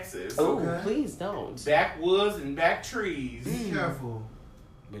in Texas. Oh, Okay. please don't. Backwoods and back trees. Be careful.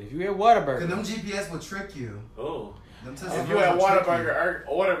 But if you're at Because Whataburger, them GPS will trick you. Oh. Them If you at Whataburger,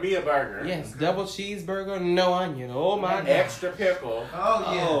 order me a burger. yes, double cheeseburger, no onion. Oh my god. Extra pickle.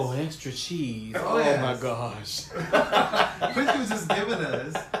 Oh, yes. Oh, extra cheese. Oh, Oh, yes. my gosh. What you was just giving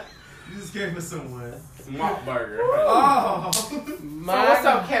us? You just gave us someone. Malt burger. Oh. So My what's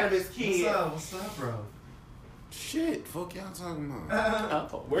up, God. Cannabis Kid? What's up, bro? Shit, fuck y'all talking about?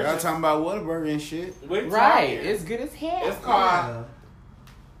 Oh. We're Y'all just- talking about Whataburger and shit. we're Right. talking. It's good as hell. It's called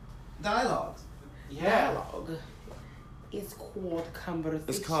Dialogues. yeah. Dialogue. It's called conversation.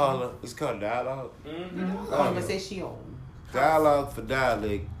 It's called dialogue. Mm-hmm. Conversation. Dialogue for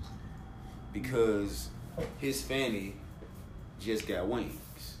dialect because his fanny just got wings.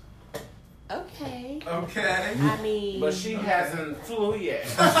 Okay. Okay. I mean. But she hasn't flew yet.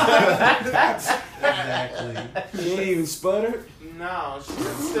 Exactly. She ain't even sputtered. No,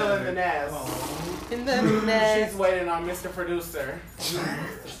 she's still in the nest. in the She's nest. waiting on Mr. Producer.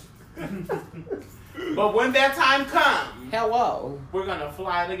 But when that time comes, Hello. we're gonna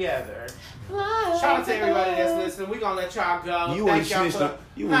fly together. Shout out to everybody that's listening. We're gonna let y'all go. You would Thank y'all snitched for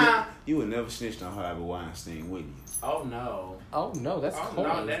on you would never snitched on Harvey Weinstein, would you? Oh no. Oh no, that's Oh, coins.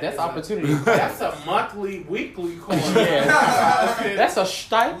 no, that That's is opportunity. That's a monthly, weekly coin. Yeah. That's a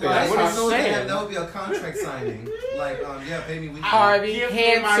stipend. Like, What I I'm know saying. that would be a contract signing. Like, yeah, pay me weekly. Harvey, Give me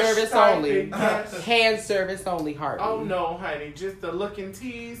hand my service stipend, only. yes. Hand service only, Harvey. Oh no, honey, just the looking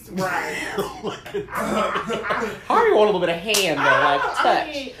tease, right? Harvey want a little bit of hand though, like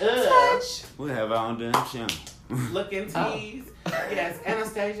touch. Touch. We'll have our own damn channel. Looking Oh. tease. Yes,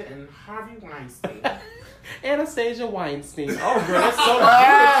 Anastasia and Harvey Weinstein. Anastasia Weinstein. Oh, girl, that's so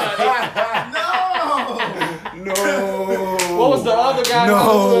cute. No! No. What was the other guy?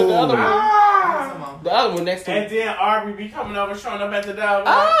 No. The other one. Ah! The other one next to And him. then Aubrey be coming over, showing up at the door.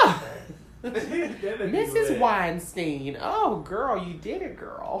 Ah! Mrs. Mrs. Weinstein. Oh, girl, you did it,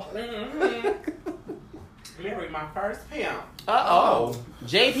 girl. Mm-hmm. Marry my first pimp. Uh-oh.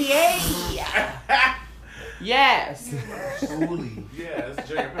 JPA. Yes. Truly. Yes,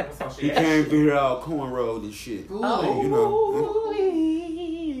 Junior Pimp He Association. came through here all cornrowed and shit. Oh. You know.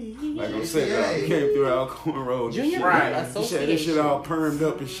 Like I'm saying, he came through all cornrowed and Junior shit. Right. Pimp He said Association. this shit all permed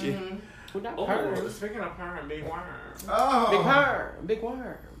up and shit. Well, not Oh, perm. speaking of perm, big worm. Oh. Big worm. Big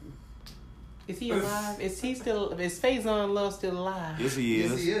worm. Is he alive? Is Faison Love still alive? Yes, he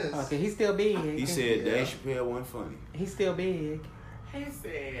is. Yes, he is. Okay, he's still big. He said Dave Chappelle wasn't funny. He's still big. He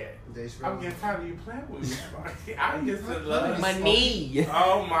said, Dave I'm Chappelle. getting tired of you playing with me. I used to love My knee.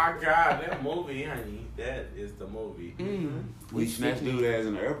 Oh my God, that movie, honey. That is the movie. We snatched dude ass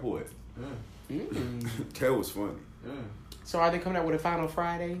in the airport. That was funny. So are they coming out with a final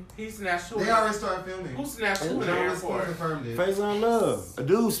Friday? He snatched who? They already started filming. Who snatched who in the Jarvis airport? confirmed it. Face on love. A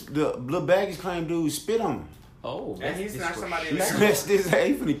dude, the little baggage claim dude spit on him. Oh, And he snatched somebody in He the snatched his ass.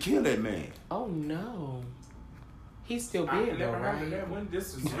 He finna kill that man. Oh no. He's still I big though, never heard of right? that. When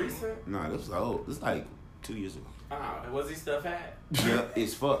this was recent? Nah, this was old. This like 2 years ago. Was he still fat? Yeah,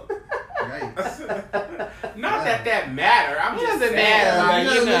 it's fuck. Right. Not that matter. I'm It just doesn't saying, matter,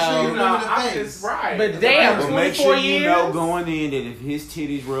 like, you know. you know, I'm just right. But damn, But 24 make sure you years? know going in that if his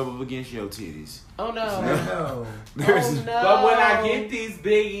titties rub up against your titties, Oh no. No. there's Oh no. But when I get these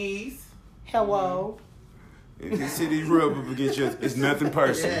biggies, Hello. if his titties rub up against your, it's nothing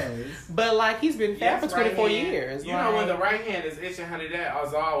personal. Yes. But like he's been fat yes, for 24 right hand. years. You know when the right hand is itching, honey, that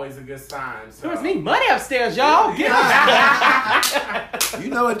is always a good sign. So. There's me money upstairs, y'all. Get You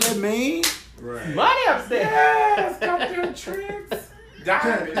know what that means? Right. money upstairs. Yes, come through tricks.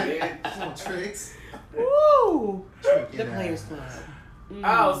 Diamond, bitch. Little tricks. Woo. Trick The it Players out. Club.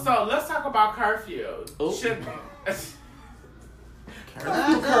 Oh, so let's talk about curfew. Oh. Should,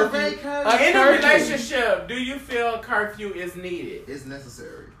 Curfew. in a relationship, do you feel curfew is needed? It's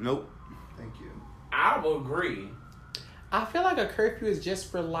necessary. Nope. Thank you. I will agree. I feel like a curfew is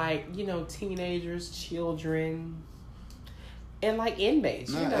just for like, you know, teenagers, children, and like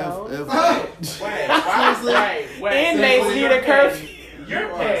inmates, you know. Wait. Inmates So need you're a curfew. petty. You're You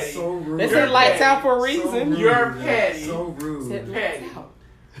are petty. so rude. They You're said lights petty. out for a So reason. rude. You're petty. So rude. Said Petty. lights out.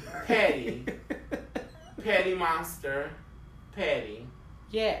 Petty. Petty monster. Petty.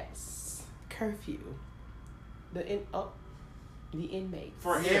 Yes. Curfew. The inmates.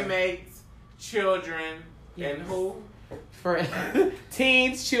 For Yeah. inmates, children, Yeah. and who? For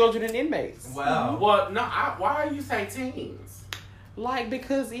teens, children, and inmates. Wow. Well, no, why do you say teens? Like,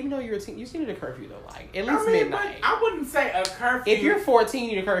 because even though you're a teen, you still need a curfew though. Like, at I least mean, midnight. but I wouldn't say a curfew. If you're 14,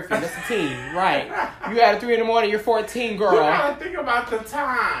 you need a curfew. That's a teen, right? You at 3 a.m, you're 14, girl. You gotta think about the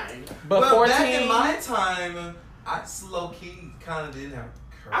time. But well, 14. back in my time, I low key kind of didn't have.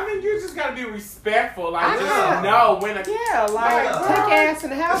 I mean, you just gotta be respectful. Like, I just know. know when a Yeah, like Yeah. take your ass in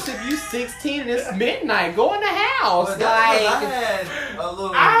the house if you 16 and it's midnight. Go in the house, But I like had a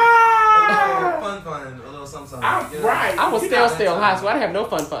little, Ah! fun, a little something. I'm you know? right. I was You stale know- in high school. I didn't have no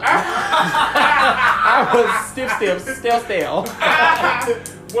fun. I was stale.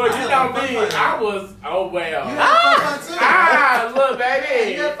 Well, you know fun. me. I was. Oh You well. had fun too. Look, You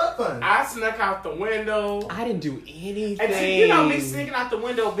baby. had fun. I snuck out the window. I didn't do anything. And see, you know me sneaking out the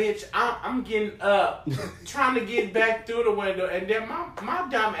window, bitch. I'm getting up, trying to get back through the window, and then my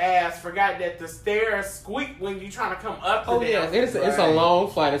dumb ass forgot that the stairs squeak when you trying to come up the Oh damn. yeah, it's a long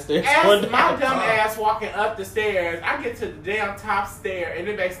flight of stairs. As my dumb ass walking up the stairs, I get to the damn top stair, and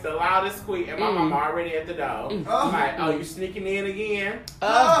it makes the loudest squeak, and my mama already at the door. I'm like, oh, you sneaking in again?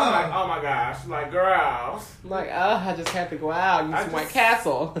 I'm like, oh my gosh, like, girl. Like, I just had to go out and I use some White just-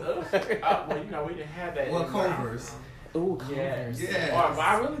 Castle. Well, you know, we didn't have that. Well, in our- Culver's. Ooh, Yeah. Culver's. Yeah. Or, but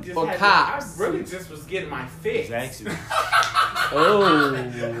I really just Or had cops. I really just was getting my fix. Zaxby. Oh.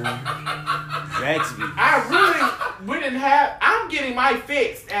 Zaxby. I really, we didn't have, I'm getting my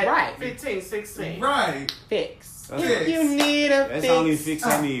fix at Right. 15, 16. Right. Fix. That's If it. you need a That's the only fix. fix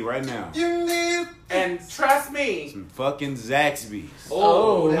I need right now. You need. And trust me, Some fucking Zaxby's.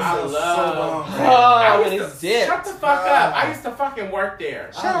 Oh, I that sounds love. so bomb. I Oh, and used it's to, dipped. shut the fuck up. I used to fucking work there.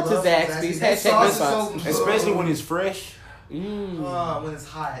 Shout out to love Zaxby's. That Hashtag sauce is Goosebumps. so Especially when it's fresh. when it's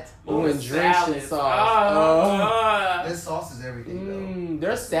hot. Ooh, and drenching salads. sauce. Oh. That sauce is everything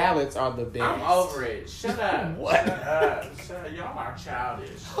Their salads are the best. I'm over it. Shut up. What? Shut up. Shut up. Y'all are childish.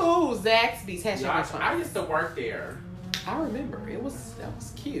 Ooh, Zaxby's. Hashtag Y'all, I Goosebumps. used to work there. I remember. That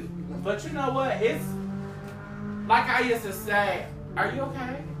was cute. But you know what? It's like I used to say, are you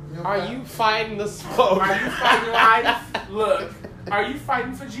okay? though. Are you fighting the smoke? Are you fighting life? Look, are you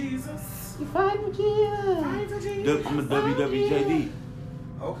fighting for Jesus? You fighting Jesus? Fighting for Jesus? I'm a WWJD.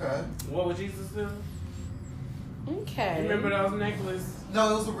 Okay. What would Jesus do? Okay. You remember those necklaces?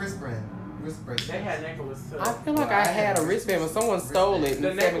 No, it was a wristband. Wrist bracelet. They had necklaces too. I feel like I had a wristband, but someone stole it in The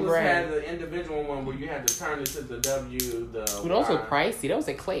 7th necklace had grade. the individual one where you had to turn it to the W, the Well, those were Y. pricey. Those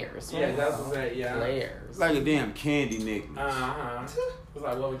at Claire's. Yeah, that was that. Yeah. Claire's. It's like a damn candy necklace. It was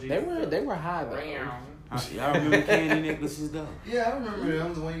like, what would They Jesus were high though. Y'all remember candy necklaces though? Yeah, I remember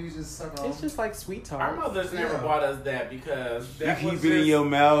them. The one you just suck on. It's just like sweet Our tarts. mothers never Yeah. bought us that because You that keep was it in just- your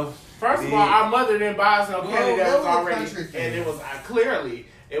mouth First of all, our mother didn't buy us no candy that was already, and it was clearly.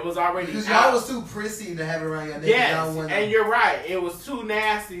 It was already because y'all was too prissy to have it around your neck. Yes, and you're right. It was too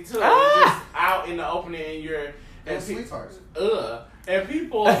nasty too. It was just out in the opening, and you're and sweethearts. And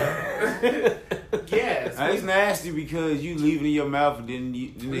people, yes, it's nasty because you leave it in your mouth and then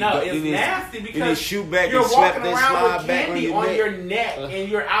it's nasty because then shoot back you're and slap walking that around slide with back candy on your neck and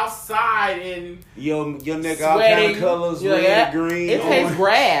you're outside and your neck all kind of colors, red, green. It tastes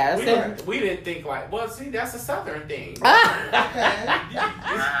grass. We didn't think like, well, see, that's a southern thing.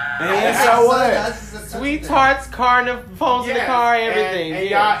 And so what? Sweethearts, phones in the car, everything. And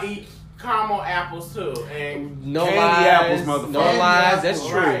y'all eat caramel apples too, and no candy lies, apples, motherfucker. No lies, that's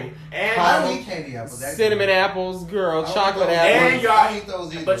true. Right. And I don't eat candy apples. Cinnamon apples, girl, chocolate apples. And y'all eat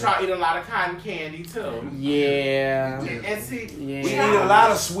those either. But y'all eat a lot of cotton candy too. Yeah. And see, we eat a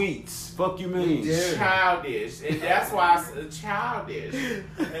lot of sweets. Fuck you mean? Childish, and that's why it's childish.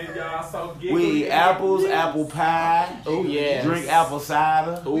 And y'all so giggly. We eat apples, apple pie. Oh yes. Drink apple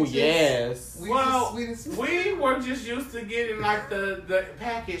cider. Oh yes. Well, we were just used to getting like the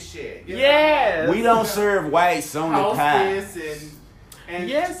packaged shit. Yes. We don't serve whites on the pie. And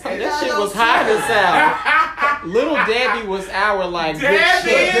yes, that shit was high and sour. Little Debbie was our good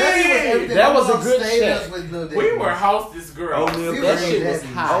shit. That was a good shit. We were hostess girls. That shit was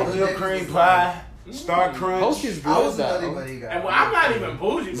high. Oatmeal cream pie. Star Crunch. Hostess good though. And I'm not even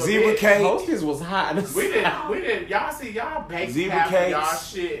bougie. Zebra cake. Hostess was hot. We didn't. Y'all see, y'all baked zebra cakes. Y'all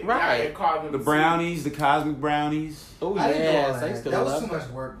shit. Right. The brownies, the cosmic brownies. Oh yes, I used to that love was too much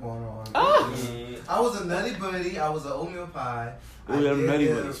work going on. Oh. I was a nutty buddy. I was an oatmeal pie. Oh, yeah, nutty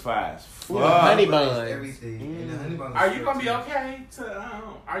buddies fries. Honey buns. Everything. And the honey buns. Are you gonna be okay?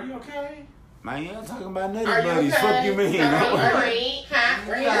 Are you okay? Man, y'all talking about nutty Are you buddies. okay? Fuck you mean?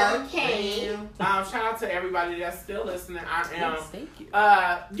 Okay. Shout out to everybody that's still listening. I am Thank you.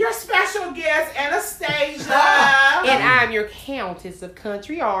 Your special guest, Anastasia. And I'm your Countess of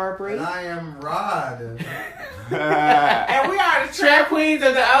Country Aubrey. And I am Rod. And we are the Trap Queens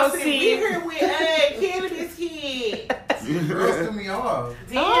of the OC. We here with Cannabis Kid. Girls threw me off.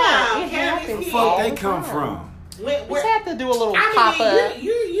 Damn, it Cannabis happens. Kid. Where the fuck they come from? We just had to do a little I pop mean, up.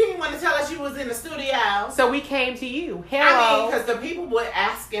 you didn't want to tell us you was in the studio. So we came to you. Hello. I mean, because the people were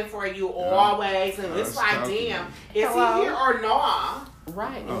asking for you always, and it's like, damn, is Hello? he here or not?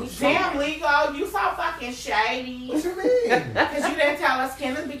 Right. Oh, Damn, Lego, you so fucking shady. What you mean? Because you didn't tell us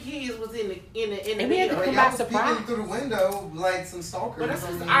Kenneth Kids was in the And we had to video. come Y'all by was surprise. peeking through the window like some stalkers. But this or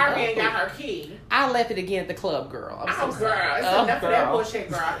is something. Ari ain't got her key. I left it again at the club, girl. I'm so Oh, sorry. girl. It's Oh, enough of that girl. bullshit,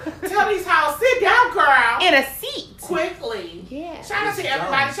 girl. Tell these hoes, sit down, girl. In a seat. Quickly. Yeah. Shout out to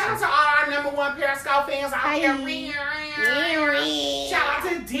everybody. Shout out to all our #1 Periscope fans out there. Shout out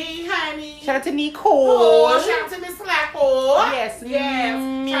to D, honey. Shout out to Nicole. Oh, shout out to Miss Blackboard. Yes. Yes.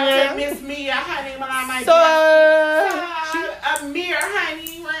 Shout out to Miss Mia, honey. When I might Amir, honey.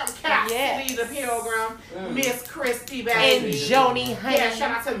 Cassidy, Yes. the Pilgrim. Miss Christy, baby. And Joni, honey. Yeah,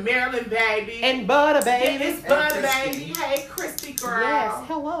 shout out to Marilyn, baby. And Butter, Yeah, baby. it's Butter, baby. Hey, Christy, girl. Yes.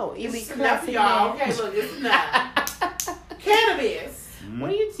 Hello. Elite It's enough for Classic y'all. Man. Okay, look, it's enough. Cannabis. What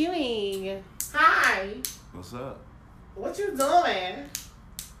are you doing? Hi. What's up? What you doing?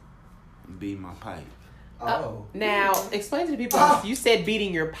 Beat my pipe. Oh. Now, explain to the people, you said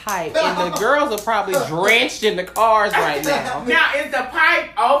beating your pipe, and the girls are probably drenched in the cars right now. Now, is the pipe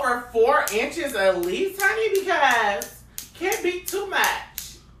over 4 inches at least, honey? Because can't be too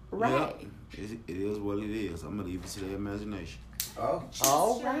much. Right. Yep. It is what it is. I'm going to leave it to their imagination. Oh.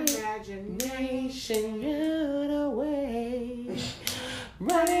 All Your right. imagination. Run away,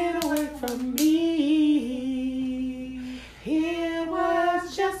 running away from me. It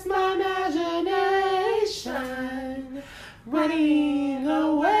was just my imagination running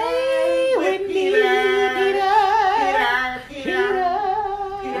away with me. Peter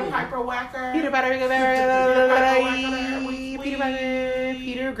Piper Whacker.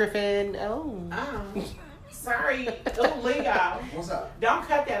 Peter Griffin. Oh. Oh, sorry. Oh, Leo. What's up? Don't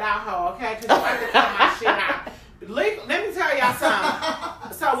cut that out, ho, okay? Because you have to cut my shit out. Let me tell y'all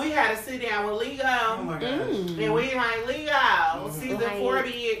something. So we had to sit down with Leo. Oh my gosh. And we like, Leo, season 4,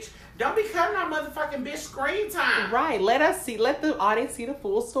 bitch. Don't be cutting our motherfucking bitch screen time. Right. Let the audience see the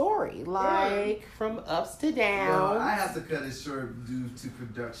full story. Like from ups to downs. Well, I have to cut it short due to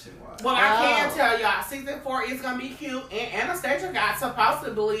production wise. Well, I can tell y'all, season 4 is gonna be cute, and Anastasia got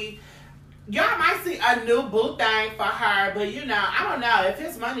supposedly. Y'all might see a new boo thing for her, but you know, I don't know if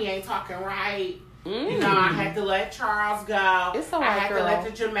his money ain't talking right. You know, I had to let Charles go. It's all I right, had girl. to let the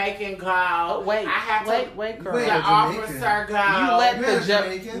Jamaican go. Wait, I had to wait, girl. Wait. the The officer go. You let You're the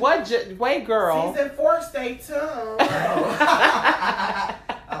Jamaican? wait, girl. Season 4, stay tuned. I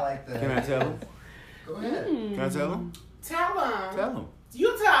like that. tell him? Go ahead. Can I tell him? Tell them. Tell him.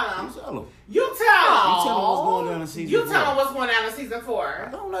 You tell them. You tell him. You tell them. You tell him what's going down in season 4. You tell them what's going down in season 4.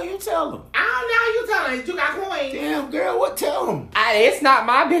 I don't know. You tell him. I don't know. You tell them. You got coins. Damn, girl, what? Tell him. It's not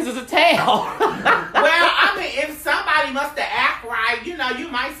my business to tell. Well, I mean, if somebody must have act right, you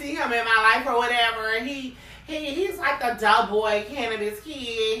might see him in my life or whatever. And he's like the Doughboy Cannabis Kid.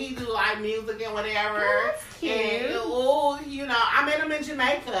 He do like music and whatever. That's cute. And I met him in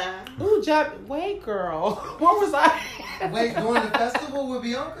Jamaica. Ooh, wait, girl. What was I? Wait, during the festival with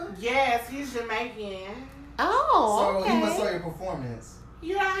Bianca? Yes, he's Jamaican. Oh, So okay. he must saw your performance.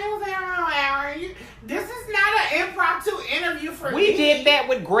 He was there around hour. This is not an impromptu interview for me. We did that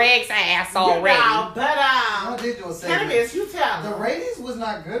with Greg's ass already. But I did do a segment. Cannabis, you tell The him. ratings was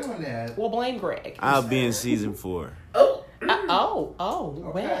not good on that. We'll blame Greg. I'll be in season 4. Oh. Well.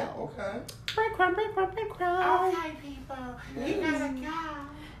 Okay. Breadcrumb. Okay, people. We gotta go.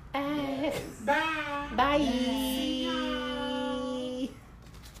 Bye. Bye. See ya.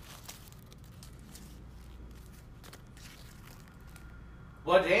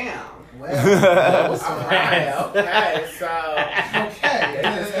 Well, damn. Well, Alright, okay, so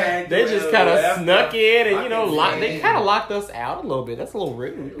okay. They just kind of snuck in and, fucking they kind of locked us out a little bit. That's a little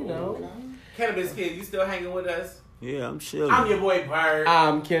rude, Cannabis Kid, you still hanging with us? Yeah, I'm chilling. I'm your boy Bird.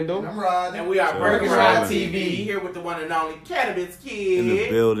 I'm Kendall. I'm Rod. And we are So, Burger Rod Rod TV TV. here with the one and only Cannabis Kid. in the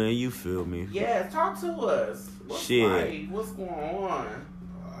building, you feel me? Yeah, talk to us. What's Shit. right? What's going on?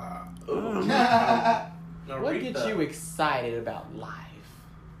 What gets you excited about life?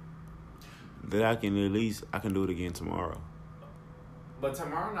 That I can do it again tomorrow. But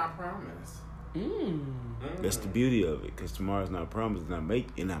tomorrow not promised. That's the beauty of it, because tomorrow's not promised, and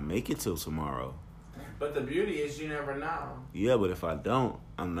I make it till tomorrow. But the beauty is you never know. Yeah, but if I don't,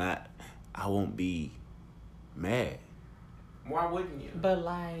 I won't be mad. Why wouldn't you? But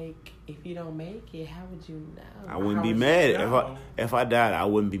if you don't make it, how would you know? I wouldn't be would you mad know? if I died. I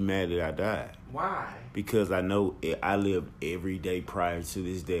wouldn't be mad that I died. Why? Because I know I lived every day prior to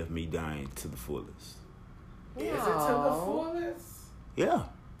this day of me dying to the fullest. Is it to the fullest? Yeah.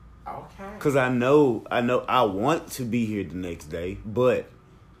 Okay. Because I know I want to be here the next day, but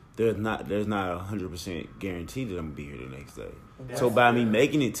there's not 100% guarantee that I'm gonna be here the next day. So by me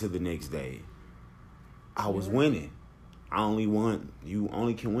making it to the next day, I was winning. You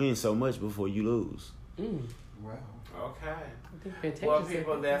only can win so much before you lose. Wow. Okay. Fantasia Well, said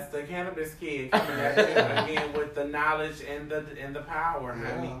people, that. that's the Cannabis Kid coming at you again with the knowledge and the power,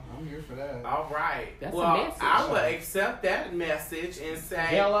 honey. Yeah, I'm here for that. All right. That's a well, message. I will accept that message and say,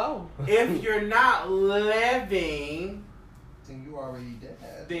 Hello. if you're not living, Then you already dead.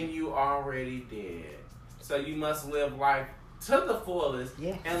 then you already dead. So you must live life to the fullest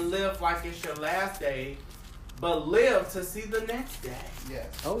Yes. and live like it's your last day, but live to see the next day. Yes.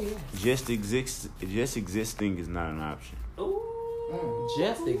 Oh, yeah. Just existing is not an option. Ooh.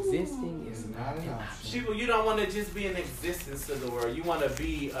 Just existing is Not an option. People, you don't want to just be an existence to the world. You want to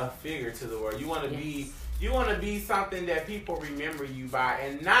be a figure to the world. You want to be something that people remember you by,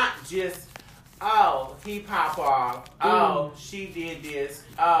 and not just, oh, he pop off. Oh, she did this.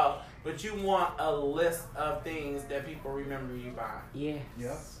 Oh, but you want a list of things that people remember you by. Yes.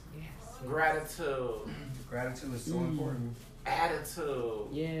 Yep. Yes. Gratitude, Gratitude is so important. attitude,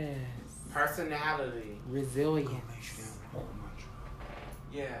 Yes. personality. Resilience.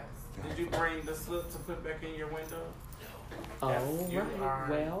 Yes. Did you bring the slip to put back in your window? Oh, Yes, you right. are.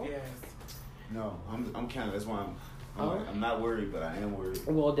 Well, Yes. No, I'm kind of. That's why Oh. I'm not worried, but I am worried.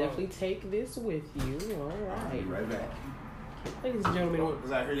 we'll definitely take this with you. All I'll be right. right back. Ladies and gentlemen.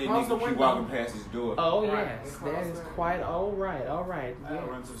 Because I heard that Close the nigga keep window. walking past his door. Oh, Right. yes. That is quite all right. All right. I'll Yeah.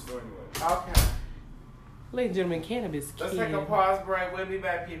 run to the store anyway. Okay. Ladies and gentlemen, Cannabis Let's Kid. take a pause break. We'll be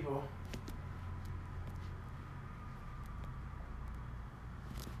back, people.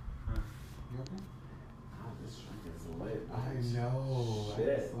 I know.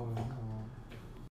 Shit. So